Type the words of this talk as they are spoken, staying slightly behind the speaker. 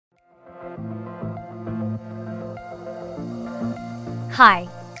Hi,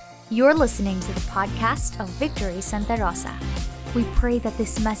 you're listening to the podcast of Victory Santa Rosa. We pray that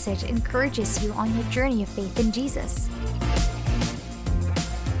this message encourages you on your journey of faith in Jesus.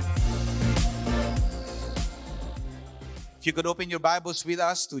 If you could open your Bibles with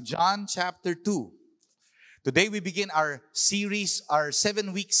us to John chapter 2. Today we begin our series, our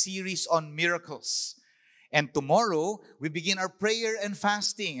 7-week series on miracles. And tomorrow we begin our prayer and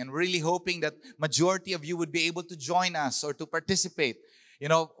fasting. And we're really hoping that majority of you would be able to join us or to participate,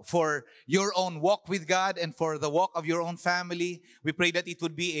 for your own walk with God and for the walk of your own family. We pray that it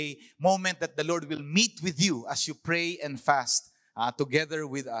would be a moment that the Lord will meet with you as you pray and fast together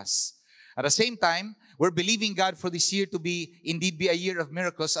with us. At the same time, we're believing God for this year to indeed be a year of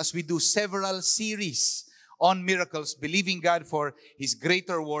miracles as we do several series on miracles, believing God for His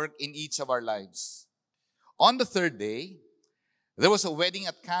greater work in each of our lives. On the third day, there was a wedding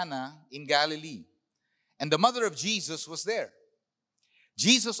at Cana in Galilee, and the mother of Jesus was there.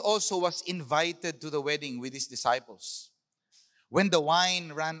 Jesus also was invited to the wedding with His disciples. When the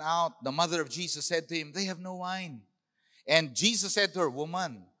wine ran out, the mother of Jesus said to Him, "They have no wine." And Jesus said to her,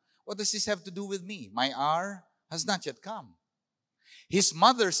 "Woman, what does this have to do with me? My hour has not yet come." His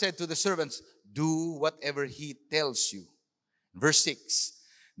mother said to the servants, "Do whatever He tells you." Verse 6.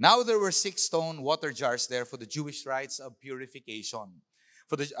 Now there were 6 stone water jars there for the Jewish rites of purification,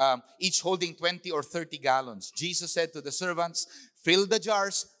 each holding 20 or 30 gallons. Jesus said to the servants, "Fill the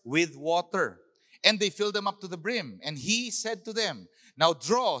jars with water." And they filled them up to the brim. And He said to them, "Now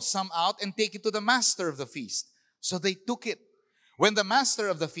draw some out and take it to the master of the feast." So they took it. When the master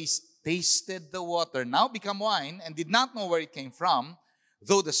of the feast tasted the water, now become wine, and did not know where it came from,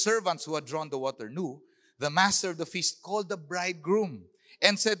 though the servants who had drawn the water knew, the master of the feast called the bridegroom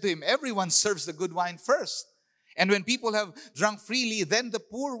and said to him, "Everyone serves the good wine first. And when people have drunk freely, then the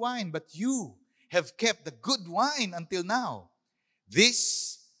poor wine. But you have kept the good wine until now."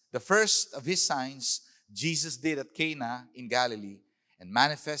 This, the first of His signs, Jesus did at Cana in Galilee and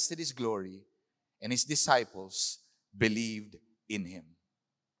manifested His glory, and His disciples believed in Him.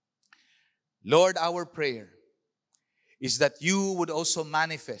 Lord, our prayer is that You would also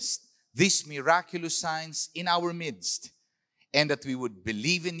manifest these miraculous signs in our midst, and that we would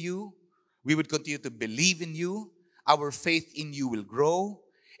believe in You. We would continue to believe in You. Our faith in You will grow,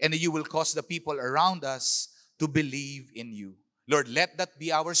 and You will cause the people around us to believe in You. Lord, let that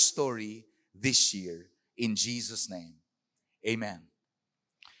be our story this year. In Jesus' name, amen.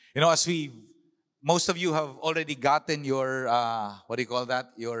 As most of you have already gotten your,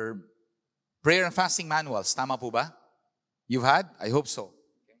 your prayer and fasting manuals. Tama po ba? You've had? I hope so.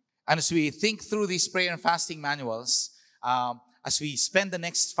 And as we think through these prayer and fasting manuals, as we spend the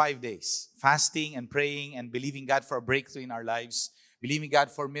next 5 days fasting and praying and believing God for a breakthrough in our lives, believing God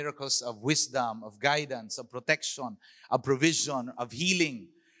for miracles of wisdom, of guidance, of protection, of provision, of healing,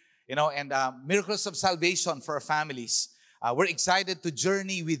 and miracles of salvation for our families. We're excited to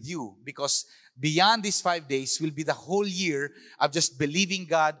journey with you because beyond these 5 days will be the whole year of just believing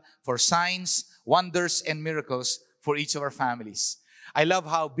God for signs, wonders, and miracles for each of our families. I love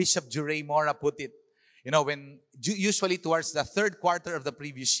how Bishop Jure Mora put it. When usually towards the third quarter of the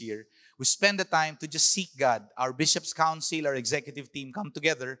previous year, we spend the time to just seek God. Our Bishop's Council, our executive team come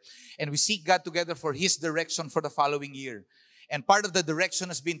together, and we seek God together for His direction for the following year. And part of the direction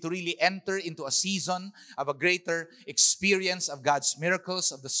has been to really enter into a season of a greater experience of God's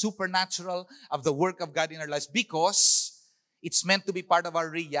miracles, of the supernatural, of the work of God in our lives, because it's meant to be part of our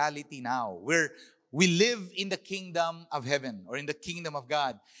reality now. We live in the kingdom of heaven or in the kingdom of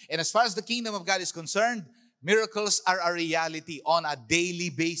God. And as far as the kingdom of God is concerned, miracles are a reality on a daily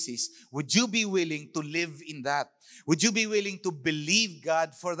basis. Would you be willing to live in that? Would you be willing to believe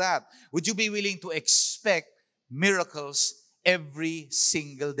God for that? Would you be willing to expect miracles every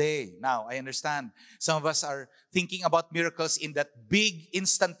single day? Now, I understand some of us are thinking about miracles in that big,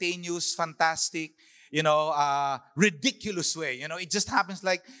 instantaneous, fantastic, ridiculous way. It just happens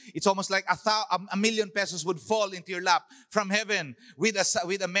like, it's almost like a million pesos would fall into your lap from heaven with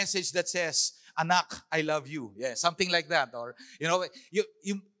a message that says, "Anak, I love you." Yeah, something like that. Or,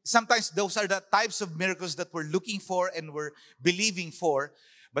 you sometimes those are the types of miracles that we're looking for and we're believing for.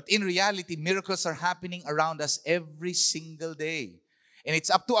 But in reality, miracles are happening around us every single day. And it's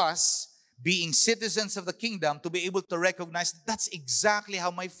up to us, being citizens of the kingdom, to be able to recognize that's exactly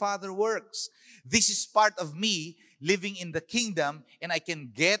how my Father works. This is part of me living in the kingdom, and I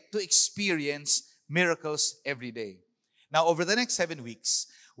can get to experience miracles every day. Now, over the next 7 weeks,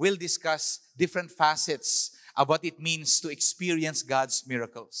 we'll discuss different facets of what it means to experience God's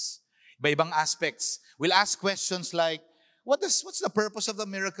miracles. Iba-ibang aspects. We'll ask questions like, what's the purpose of the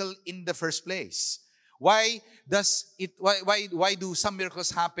miracle in the first place? Why do some miracles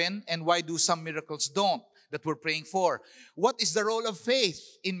happen and why do some miracles don't that we're praying for? What is the role of faith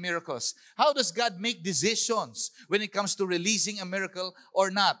in miracles? How does God make decisions when it comes to releasing a miracle or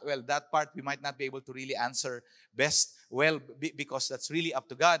not? Well, that part we might not be able to really answer because that's really up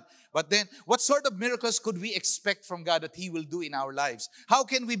to God. But then, what sort of miracles could we expect from God that He will do in our lives? How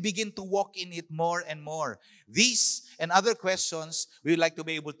can we begin to walk in it more and more? These and other questions we would like to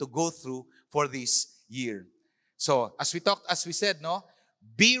be able to go through for this year. So, as we said, no,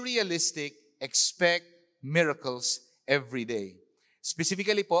 be realistic, expect miracles every day.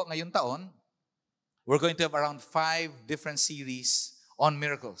 Specifically po, ngayong taon, we're going to have around 5 different series on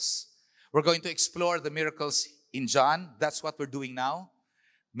miracles. We're going to explore the miracles in John. That's what we're doing now.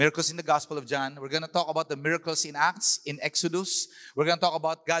 Miracles in the Gospel of John. We're going to talk about the miracles in Acts, in Exodus. We're going to talk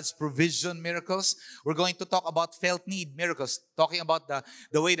about God's provision miracles. We're going to talk about felt need miracles, talking about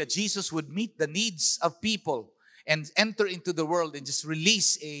the way that Jesus would meet the needs of people and enter into the world and just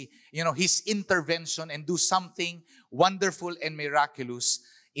release His intervention and do something wonderful and miraculous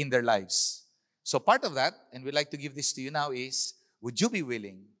in their lives. So part of that, and we'd like to give this to you now, is would you be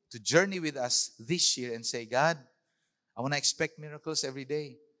willing to journey with us this year and say, God, I want to expect miracles every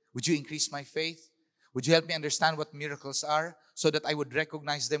day. Would you increase my faith? Would you help me understand what miracles are so that I would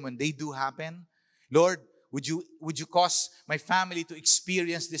recognize them when they do happen? Lord, would you cause my family to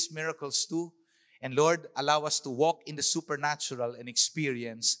experience these miracles too? And Lord, allow us to walk in the supernatural and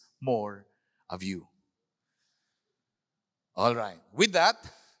experience more of you. All right. With that,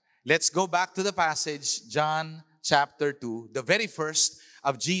 let's go back to the passage, John chapter 2, the very first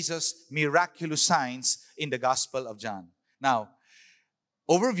of Jesus' miraculous signs in the Gospel of John. Now,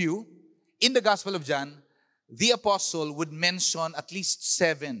 overview, in the Gospel of John, the apostle would mention at least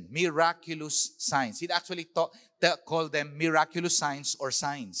 7 miraculous signs. He'd actually call them miraculous signs or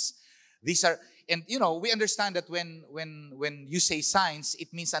signs. These are, and we understand that when you say signs,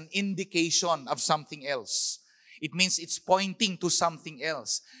 it means an indication of something else. It means it's pointing to something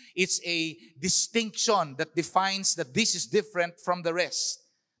else. It's a distinction that defines that this is different from the rest.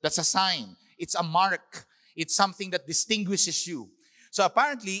 That's a sign. It's a mark. It's something that distinguishes you. So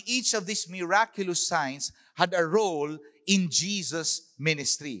apparently, each of these miraculous signs had a role in Jesus'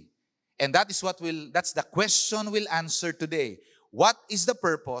 ministry. And that's the question we'll answer today. What is the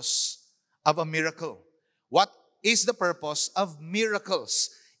purpose of a miracle? What is the purpose of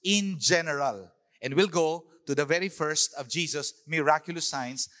miracles in general? And we'll go to the very first of Jesus' miraculous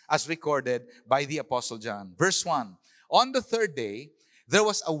signs as recorded by the Apostle John. Verse 1, on the 3rd day, there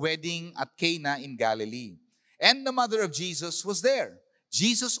was a wedding at Cana in Galilee, and the mother of Jesus was there.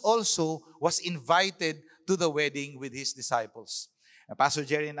 Jesus also was invited to the wedding with his disciples. And Pastor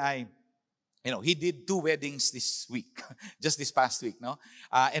Jerry and I, he did 2 weddings this week, just this past week, no?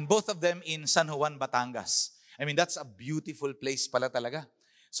 And both of them in San Juan, Batangas. I mean, that's a beautiful place pala talaga.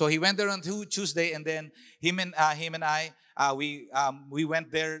 So he went there on Tuesday, and then him and I, we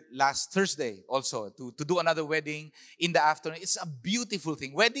went there last Thursday also to do another wedding in the afternoon. It's a beautiful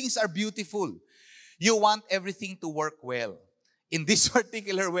thing. Weddings are beautiful. You want everything to work well. In this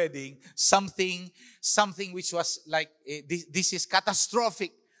particular wedding, something which was like, this is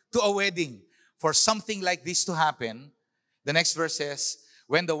catastrophic to a wedding. For something like this to happen, the next verse says,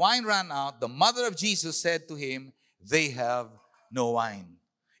 when the wine ran out, the mother of Jesus said to him, they have no wine.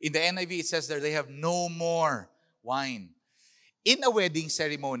 In the NIV, it says there, they have no more wine. In a wedding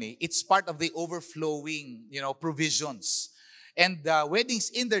ceremony, it's part of the overflowing, provisions. And weddings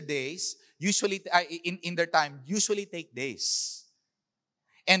in their days, usually, in their time, usually take days.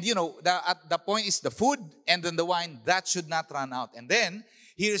 And, the point is the food and then the wine, that should not run out. And then,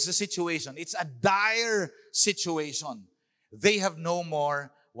 here's the situation. It's a dire situation. They have no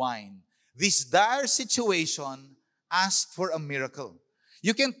more wine. This dire situation asked for a miracle.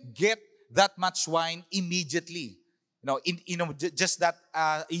 You can't get that much wine immediately. Just that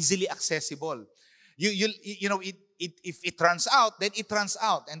easily accessible. If it runs out, then it runs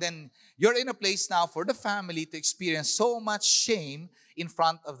out. And then you're in a place now for the family to experience so much shame in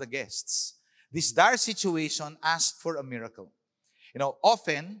front of the guests. This dire situation asked for a miracle.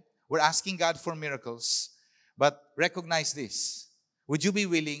 Often we're asking God for miracles, but recognize this. Would you be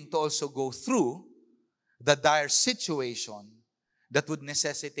willing to also go through the dire situation that would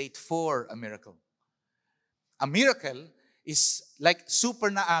necessitate for a miracle? A miracle is like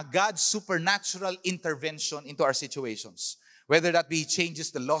God's supernatural intervention into our situations. Whether that be He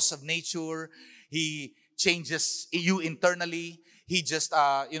changes the laws of nature, He changes you internally, he just,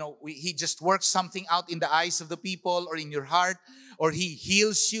 he just works something out in the eyes of the people or in your heart, or he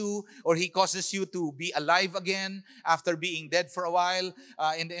heals you, or he causes you to be alive again after being dead for a while,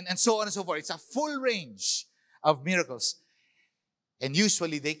 and so on and so forth. It's a full range of miracles. And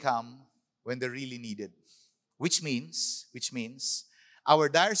usually they come when they're really needed. Which means, our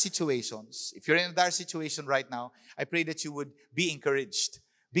dire situations, if you're in a dire situation right now, I pray that you would be encouraged,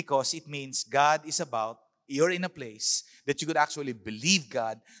 because it means you're in a place that you could actually believe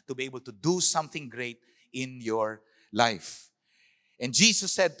God to be able to do something great in your life. And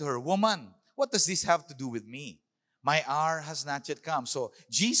Jesus said to her, "Woman, what does this have to do with me? My hour has not yet come." So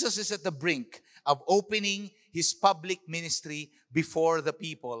Jesus is at the brink of opening his public ministry before the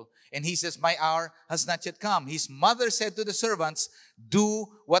people. And he says, "My hour has not yet come." His mother said to the servants, "Do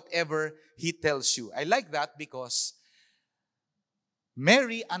whatever he tells you." I like that because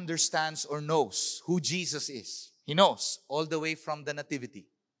Mary understands or knows who Jesus is. He knows all the way from the nativity.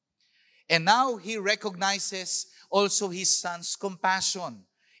 And now he recognizes also his son's compassion.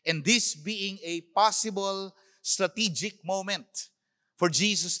 And this being a possible strategic moment for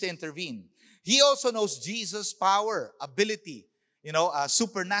Jesus to intervene. He also knows Jesus' power, ability, a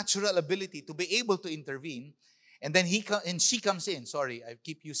supernatural ability to be able to intervene. And then she comes in. Sorry, I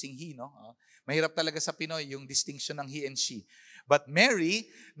keep using he, no? Mahirap talaga sa Pinoy yung distinction ng he and she. But Mary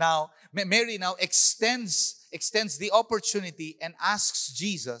now extends the opportunity and asks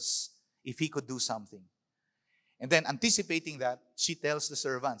Jesus if he could do something. And then anticipating that, she tells the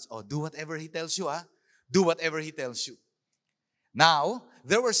servants, "Oh, do whatever he tells you, Do whatever he tells you." Now,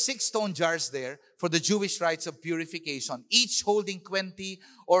 there were 6 stone jars there for the Jewish rites of purification, each holding 20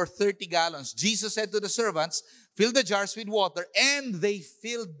 or 30 gallons. Jesus said to the servants, "Fill the jars with water," and they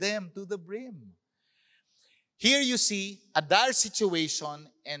filled them to the brim. Here you see a dire situation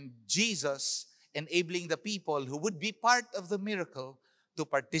and Jesus enabling the people who would be part of the miracle to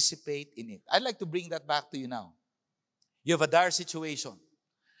participate in it. I'd like to bring that back to you now. You have a dire situation.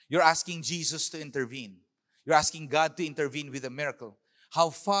 You're asking Jesus to intervene. You're asking God to intervene with a miracle. How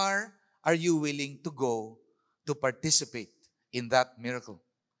far are you willing to go to participate in that miracle?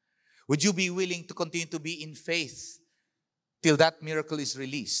 Would you be willing to continue to be in faith till that miracle is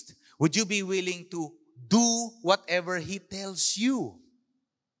released? Would you be willing to do whatever he tells you?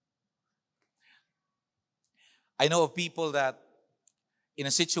 I know of people that in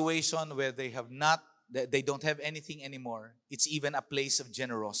a situation where they don't have anything anymore, it's even a place of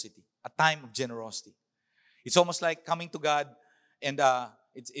generosity, a time of generosity. It's almost like coming to God, and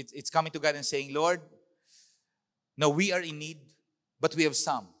it's coming to God and saying, "Lord, no, we are in need, but we have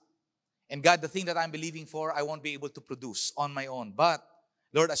some. And God, the thing that I'm believing for, I won't be able to produce on my own. But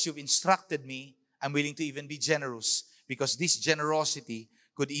Lord, as you've instructed me, I'm willing to even be generous, because this generosity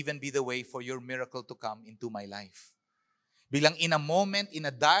could even be the way for your miracle to come into my life." Bilang in a moment, in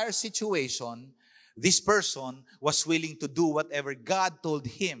a dire situation, this person was willing to do whatever God told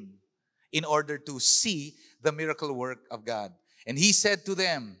him in order to see the miracle work of God. And he said to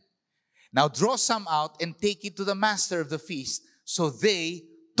them, "Now draw some out and take it to the master of the feast." So they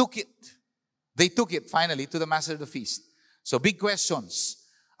took it. They took it finally to the master of the feast. So big questions.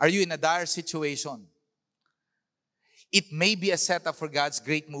 Are you in a dire situation? It may be a setup for God's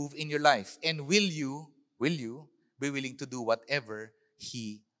great move in your life. And will you be willing to do whatever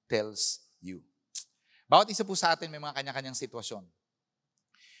He tells you? Bawat isa po sa atin may mga kanya-kanyang sitwasyon.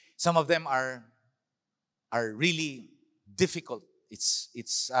 Some of them are really difficult. It's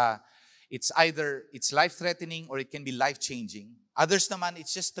either life-threatening or it can be life-changing. Others naman,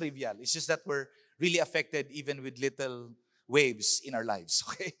 it's just trivial. It's just that we're really affected even with little waves in our lives.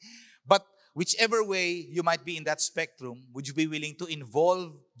 Okay? But whichever way you might be in that spectrum, would you be willing to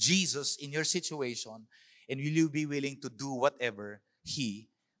involve Jesus in your situation? And will you be willing to do whatever He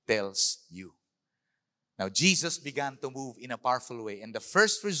tells you? Now, Jesus began to move in a powerful way. And the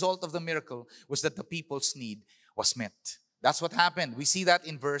first result of the miracle was that the people's need was met. That's what happened. We see that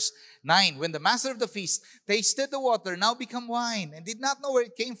in verse 9. When the master of the feast tasted the water, now become wine, and did not know where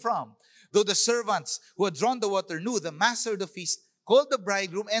it came from, though the servants who had drawn the water knew, the master of the feast called the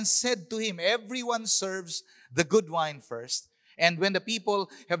bridegroom and said to him, "Everyone serves the good wine first, and when the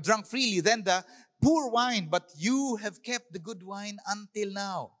people have drunk freely, then the poor wine, but you have kept the good wine until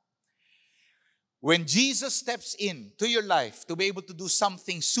now." When Jesus steps in to your life to be able to do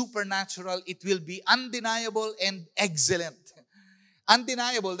something supernatural, it will be undeniable and excellent.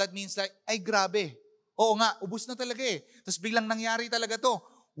 Undeniable, that means like, ay grabe. Oo nga, ubus na talaga eh. Tapos biglang nangyari talaga to.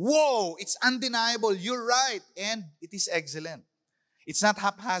 Whoa, it's undeniable. You're right. And it is excellent. It's not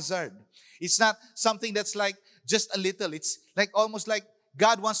haphazard. It's not something that's like just a little. It's like almost like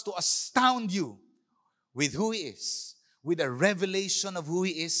God wants to astound you with who He is, with a revelation of who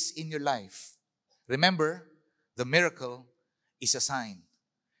He is in your life. Remember, the miracle is a sign.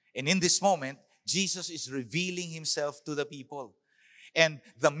 And in this moment, Jesus is revealing Himself to the people. And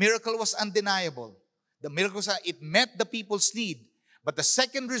the miracle was undeniable. The miracle, it met the people's need. But the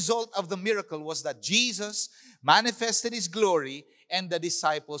second result of the miracle was that Jesus manifested His glory and the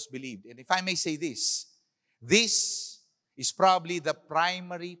disciples believed. And if I may say this is probably the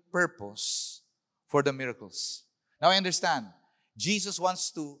primary purpose for the miracles. Now I understand, Jesus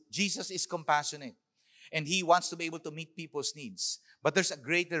is compassionate. And He wants to be able to meet people's needs. But there's a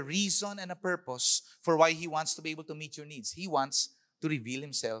greater reason and a purpose for why He wants to be able to meet your needs. He wants to reveal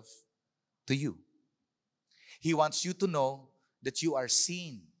Himself to you. He wants you to know that you are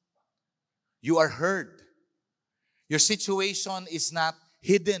seen. You are heard. Your situation is not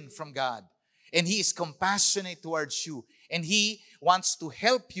hidden from God. And He is compassionate towards you. And He wants to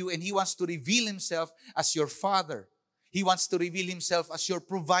help you, and He wants to reveal Himself as your Father. He wants to reveal Himself as your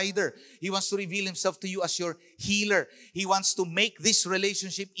provider. He wants to reveal Himself to you as your healer. He wants to make this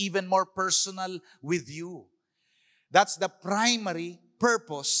relationship even more personal with you. That's the primary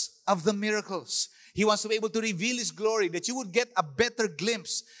purpose of the miracles. He wants to be able to reveal His glory, that you would get a better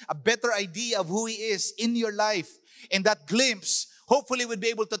glimpse, a better idea of who He is in your life. And that glimpse, hopefully, would be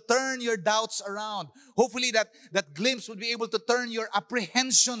able to turn your doubts around. Hopefully, that glimpse would be able to turn your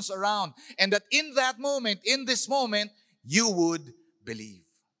apprehensions around. And that in that moment, in this moment, you would believe.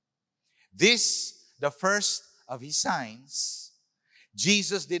 This, the first of His signs,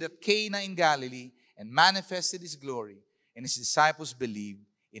 Jesus did at Cana in Galilee and manifested His glory, and His disciples believed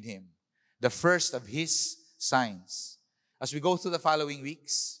in Him. The first of His signs. As we go through the following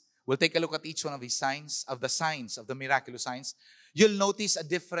weeks, we'll take a look at each one of His signs, of the miraculous signs. You'll notice a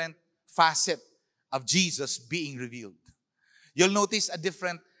different facet of Jesus being revealed. You'll notice a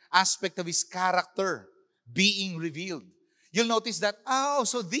different aspect of His character being revealed. You'll notice that,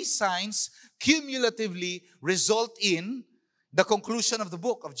 so these signs cumulatively result in the conclusion of the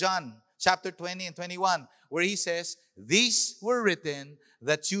book of John, chapter 20 and 21, where He says, "These were written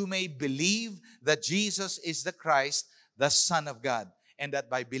that you may believe that Jesus is the Christ, the Son of God, and that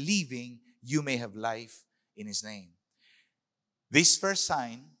by believing you may have life in His name." This first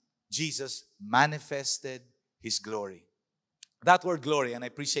sign, Jesus manifested His glory. That word glory, and I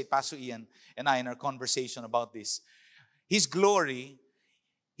appreciate Pastor Ian and I in our conversation about this. His glory,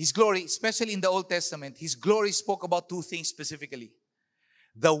 especially in the Old Testament, His glory spoke about two things specifically.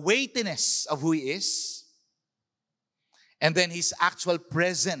 The weightiness of who He is, and then His actual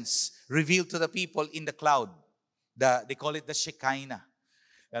presence revealed to the people in the cloud. They call it the Shekinah.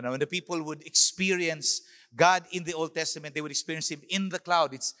 And when the people would experience God in the Old Testament, they would experience Him in the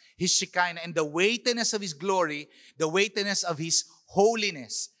cloud. It's His Shekinah and the weightiness of His glory, the weightiness of His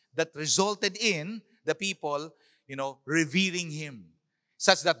holiness that resulted in the people, revering Him.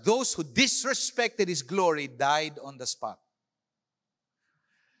 Such that those who disrespected His glory died on the spot.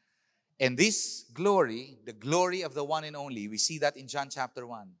 And this glory, the glory of the one and only, we see that in John chapter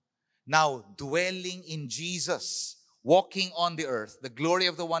 1. Now, dwelling in Jesus, walking on the earth, the glory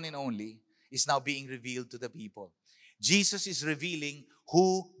of the one and only is now being revealed to the people. Jesus is revealing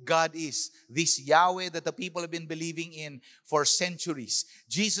who God is. This Yahweh that the people have been believing in for centuries.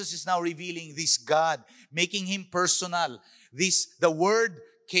 Jesus is now revealing this God, making Him personal. The Word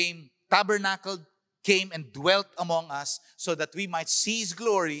tabernacled, came and dwelt among us so that we might see His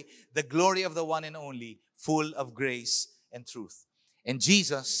glory, the glory of the one and only, full of grace and truth. And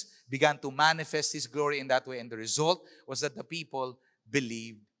Jesus began to manifest His glory in that way, and the result was that the people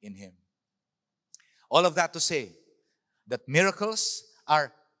believed in Him. All of that to say that miracles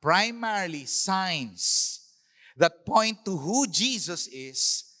are primarily signs that point to who Jesus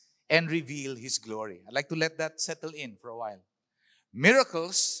is and reveal His glory. I'd like to let that settle in for a while.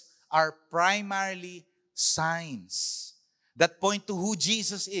 Miracles are primarily signs that point to who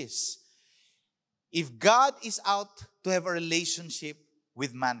Jesus is. If God is out to have a relationship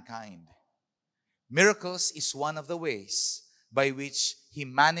with mankind, miracles is one of the ways by which He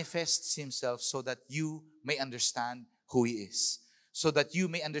manifests Himself so that you may understand who He is. So that you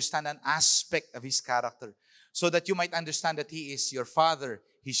may understand an aspect of His character. So that you might understand that He is your Father,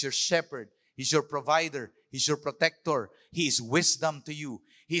 He's your shepherd, He's your provider, He's your protector, He is wisdom to you.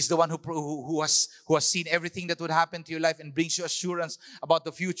 He's the one who has seen everything that would happen to your life and brings you assurance about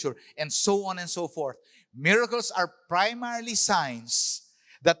the future, and so on and so forth. Miracles are primarily signs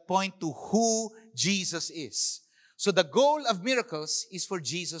that point to who Jesus is. So the goal of miracles is for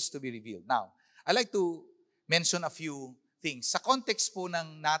Jesus to be revealed. Now, I'd like to mention a few things. Sa context po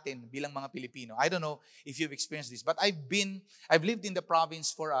natin bilang mga Pilipino, I don't know if you've experienced this, but I've lived in the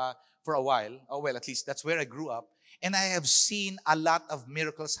province for a while. Oh, well, at least that's where I grew up. And I have seen a lot of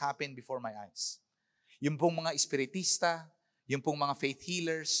miracles happen before my eyes. Yung pong mga espiritista, yung pong mga faith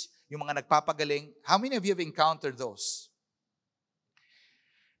healers, yung mga nagpapagaling. How many of you have encountered those?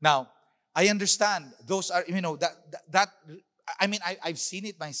 Now, I understand those are, I've seen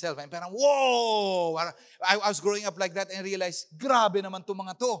it myself. I'm parang, whoa! I was growing up like that and realized, grabe naman itong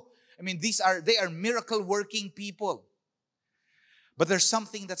mga to. They are miracle-working people. But there's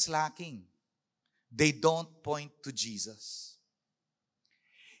something that's lacking. They don't point to Jesus.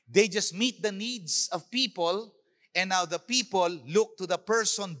 They just meet the needs of people, and now the people look to the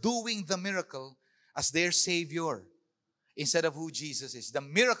person doing the miracle as their Savior instead of who Jesus is. The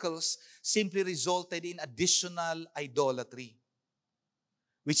miracles simply resulted in additional idolatry,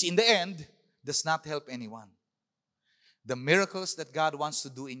 which in the end does not help anyone. The miracles that God wants to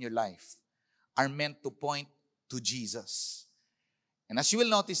do in your life are meant to point to Jesus. And as you will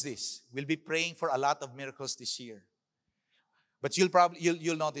notice this, we'll be praying for a lot of miracles this year. But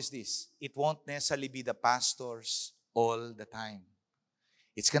you'll notice this. It won't necessarily be the pastors all the time.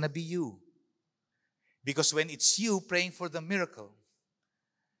 It's going to be you. Because when it's you praying for the miracle,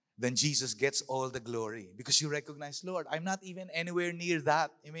 then Jesus gets all the glory. Because you recognize, Lord, I'm not even anywhere near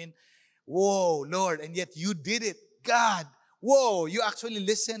that. Whoa, Lord, and yet you did it. God, whoa, you actually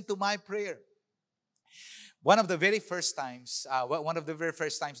listened to my prayer. One of the very first times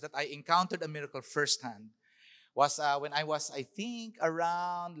that I encountered a miracle firsthand was when I was,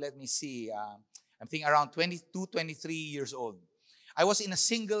 around 22, 23 years old. I was in a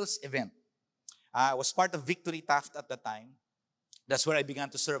singles event. I was part of Victory Taft at the time. That's where I began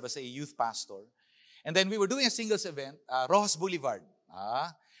to serve as a youth pastor. And then we were doing a singles event, Rojas Boulevard,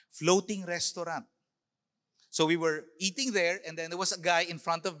 floating restaurant. So we were eating there, and then there was a guy in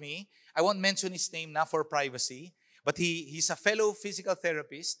front of me. I won't mention his name now for privacy, but he's a fellow physical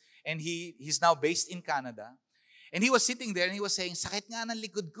therapist, and he's now based in Canada. And he was sitting there, and he was saying, sakit nga ng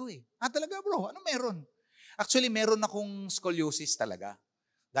likod ko eh. Talaga bro, ano meron? Actually, meron akong scoliosis talaga.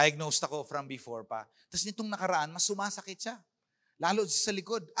 Diagnosed ako from before pa. Tapos nitong nakaraan, mas sumasakit siya. Lalo sa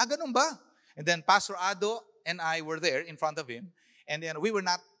likod. Ganun ba? And then Pastor Ado and I were there in front of him. And then we were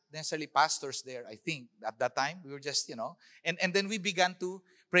not necessarily pastors there, I think. At that time, we were just, And then we began to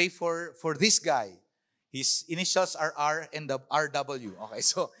pray for this guy. His initials are R and RW. Okay,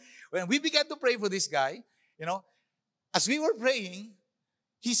 so when we began to pray for this guy, as we were praying,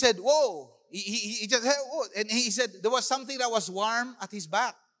 he said, whoa. He just, whoa. And he said, there was something that was warm at his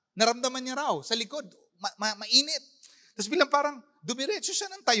back. Naramdaman niya raw, sa likod, mainit. Tapos bilang parang, dumiretso siya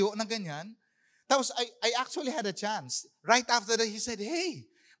ng tayo na ganyan. Tapos I actually had a chance. Right after that, he said, hey,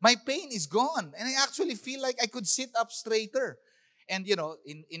 my pain is gone. And I actually feel like I could sit up straighter. And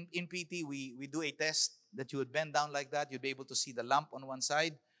in PT, we do a test that you would bend down like that. You'd be able to see the lump on one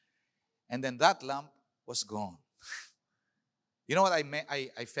side. And then that lump was gone. You know what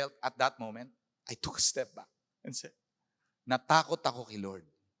I felt at that moment? I took a step back and said, natakot ako kay Lord.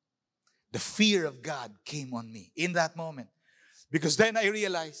 The fear of God came on me in that moment. Because then I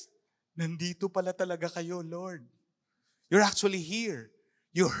realized, nandito pala talaga kayo, Lord. You're actually here.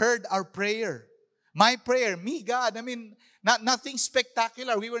 You heard our prayer. My prayer, me, God. Nothing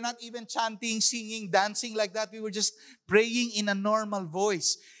spectacular. We were not even chanting, singing, dancing like that. We were just praying in a normal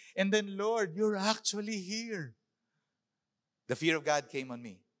voice. And then, Lord, you're actually here. The fear of God came on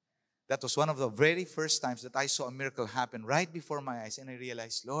me. That was one of the very first times that I saw a miracle happen right before my eyes. And I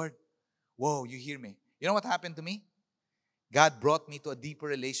realized, Lord, whoa, you hear me. You know what happened to me? God brought me to a deeper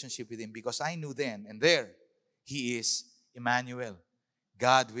relationship with Him because I knew then and there, He is Emmanuel,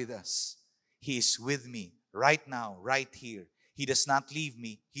 God with us. He is with me right now, right here. He does not leave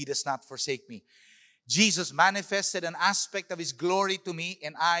me. He does not forsake me. Jesus manifested an aspect of His glory to me,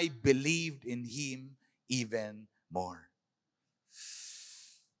 and I believed in Him even more.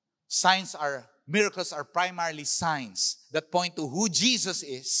 Miracles are primarily signs that point to who Jesus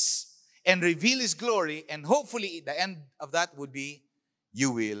is and reveal His glory, and hopefully the end of that would be,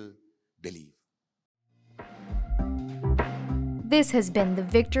 you will believe. This has been the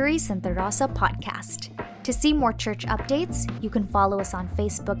Victory Santa Rosa podcast. To see more church updates, you can follow us on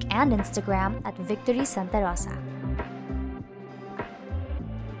Facebook and Instagram at Victory Santa Rosa.